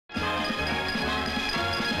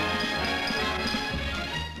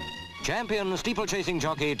Champion steeplechasing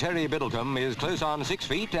jockey Terry Biddlecombe is close on 6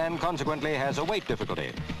 feet and consequently has a weight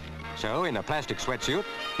difficulty. So, in a plastic sweatsuit,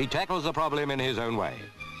 he tackles the problem in his own way.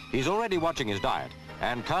 He's already watching his diet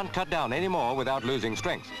and can't cut down any more without losing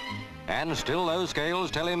strength. And still those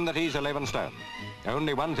scales tell him that he's 11 stone.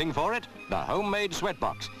 Only one thing for it, the homemade sweat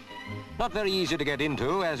box. Not very easy to get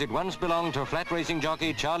into, as it once belonged to flat racing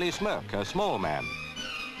jockey Charlie Smirk, a small man.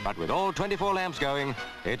 But with all 24 lamps going,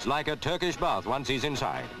 it's like a Turkish bath once he's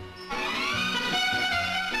inside.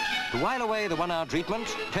 To while away the one-hour treatment,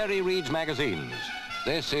 Terry reads magazines.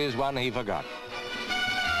 This is one he forgot.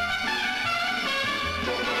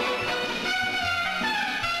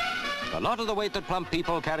 A lot of the weight that plump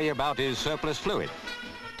people carry about is surplus fluid.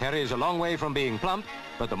 Terry's a long way from being plump,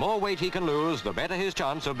 but the more weight he can lose, the better his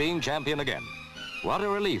chance of being champion again. What a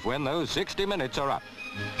relief when those 60 minutes are up.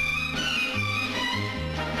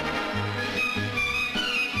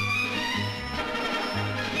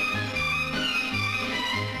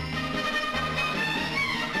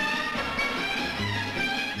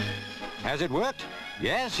 Has it worked?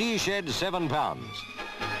 Yes, he shed 7 pounds.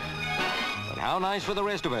 But how nice for the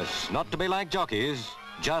rest of us not to be like jockeys,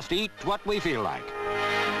 just eat what we feel like.